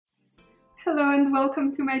Hello and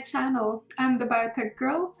welcome to my channel. I'm the biotech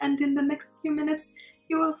girl, and in the next few minutes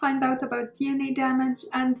you will find out about DNA damage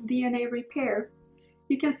and DNA repair.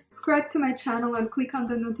 You can subscribe to my channel and click on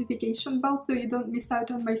the notification bell so you don't miss out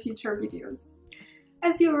on my future videos.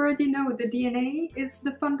 As you already know, the DNA is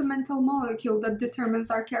the fundamental molecule that determines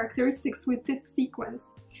our characteristics with its sequence.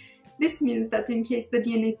 This means that in case the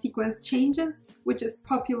DNA sequence changes, which is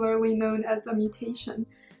popularly known as a mutation,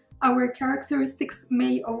 our characteristics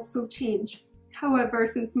may also change. However,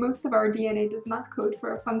 since most of our DNA does not code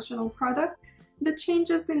for a functional product, the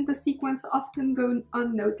changes in the sequence often go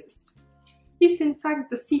unnoticed. If in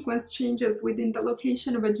fact the sequence changes within the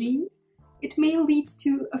location of a gene, it may lead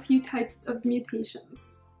to a few types of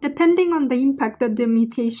mutations. Depending on the impact that the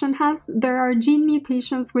mutation has, there are gene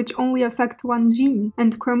mutations which only affect one gene,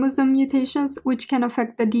 and chromosome mutations which can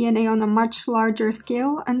affect the DNA on a much larger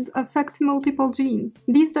scale and affect multiple genes.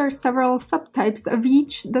 These are several subtypes of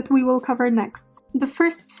each that we will cover next. The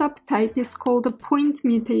first subtype is called a point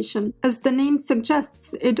mutation. As the name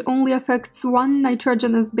suggests, it only affects one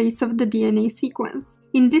nitrogenous base of the DNA sequence.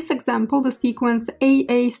 In this example, the sequence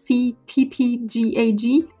AACTTGAG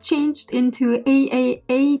changed into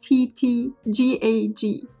AAATTGAG.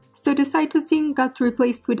 So the cytosine got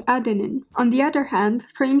replaced with adenine. On the other hand,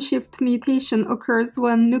 frameshift mutation occurs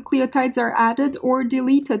when nucleotides are added or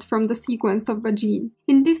deleted from the sequence of a gene.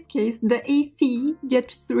 In this case, the AC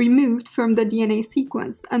gets removed from the DNA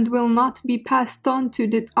sequence and will not be passed on to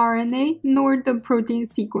the RNA nor the protein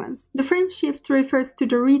sequence. The frameshift refers to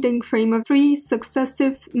the reading frame of 3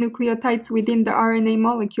 successive nucleotides within the RNA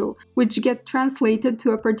molecule, which get translated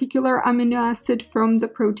to a particular amino acid from the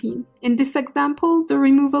protein. In this example, the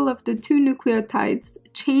removal of the 2 nucleotides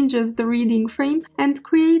changes the reading frame and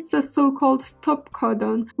creates a so-called stop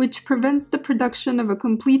codon, which prevents the production of a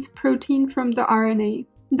complete protein from the RNA.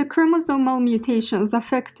 The chromosomal mutations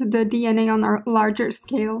affect the DNA on a larger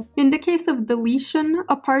scale. In the case of deletion,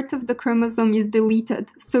 a part of the chromosome is deleted,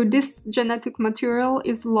 so this genetic material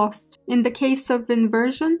is lost. In the case of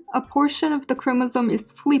inversion, a portion of the chromosome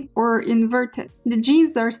is flipped or inverted. The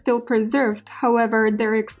genes are still preserved, however,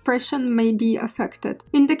 their expression may be affected.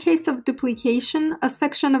 In the case of duplication, a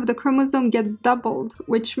section of the chromosome gets doubled,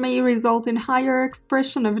 which may result in higher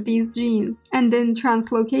expression of these genes. And in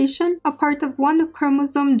translocation, a part of one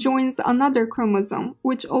chromosome joins another chromosome,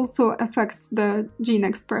 which also affects the gene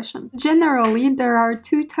expression. Generally, there are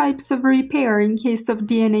 2 types of repair in case of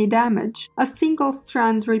DNA damage. A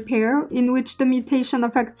single-strand repair, in which the mutation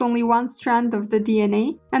affects only one strand of the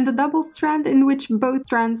DNA, and a double-strand in which both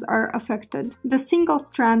strands are affected. The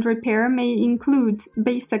single-strand repair may include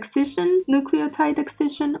base-excision, nucleotide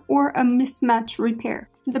excision, or a mismatch repair.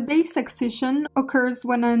 The base-excision occurs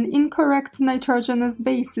when an incorrect nitrogenous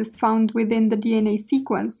base is found within the DNA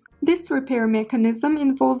sequence. This repair mechanism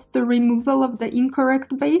involves the removal of the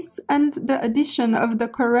incorrect base and the addition of the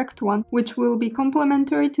correct one, which will be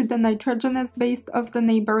complementary to the nitrogenous base of the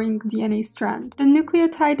neighboring DNA strand. The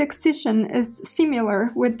nucleotide excision is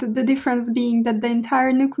similar, with the difference being that the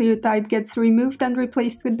entire nucleotide gets removed and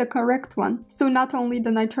replaced with the correct one. So not only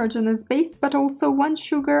the nitrogenous base, but also one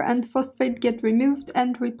sugar and phosphate get removed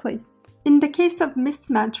and replaced. In the case of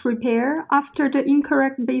mismatch repair, after the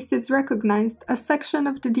incorrect base is recognized, a section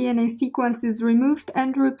of the DNA sequence is removed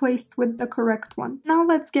and replaced with the correct one. Now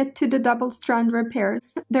let's get to the double-strand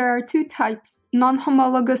repairs. There are 2 types,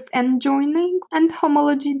 non-homologous end joining and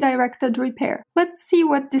homology-directed repair. Let's see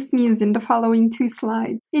what this means in the following 2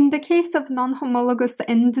 slides. In the case of non-homologous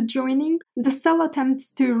end joining, the cell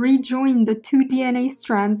attempts to rejoin the 2 DNA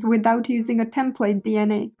strands without using a template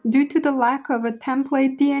DNA. Due to the lack of a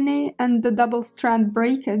template DNA and the double-strand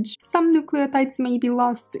breakage, some nucleotides may be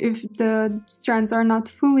lost if the strands are not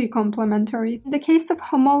fully complementary. In the case of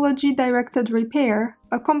homology-directed repair,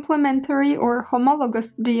 a complementary or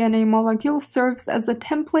homologous DNA molecule serves as a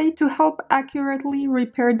template to help accurately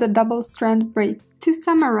repair the double-strand break. To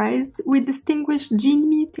summarize, we distinguish gene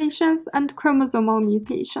mutations and chromosomal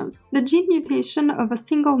mutations. The gene mutation of a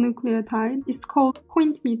single nucleotide is called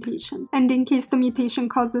point mutation, and in case the mutation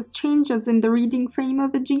causes changes in the reading frame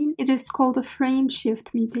of a gene, it is called a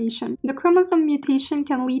frameshift mutation. The chromosome mutation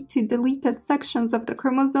can lead to deleted sections of the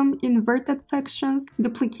chromosome, inverted sections,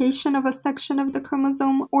 duplication of a section of the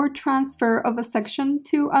chromosome, or transfer of a section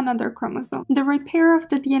to another chromosome. The repair of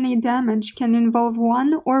the DNA damage can involve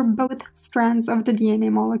one or both strands of the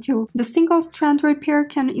DNA molecule. The single-strand repair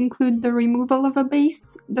can include the removal of a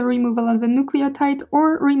base, the removal of a nucleotide,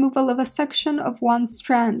 or removal of a section of one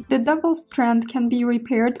strand. The double strand can be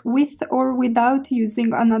repaired with or without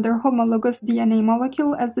using another homologous DNA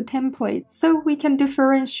molecule as a template, so we can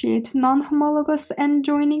differentiate non-homologous end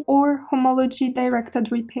joining or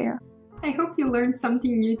homology-directed repair. I hope you learned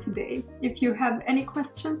something new today. If you have any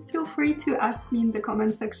questions, feel free to ask me in the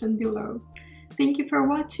comment section below. Thank you for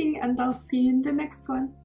watching, and I'll see you in the next one.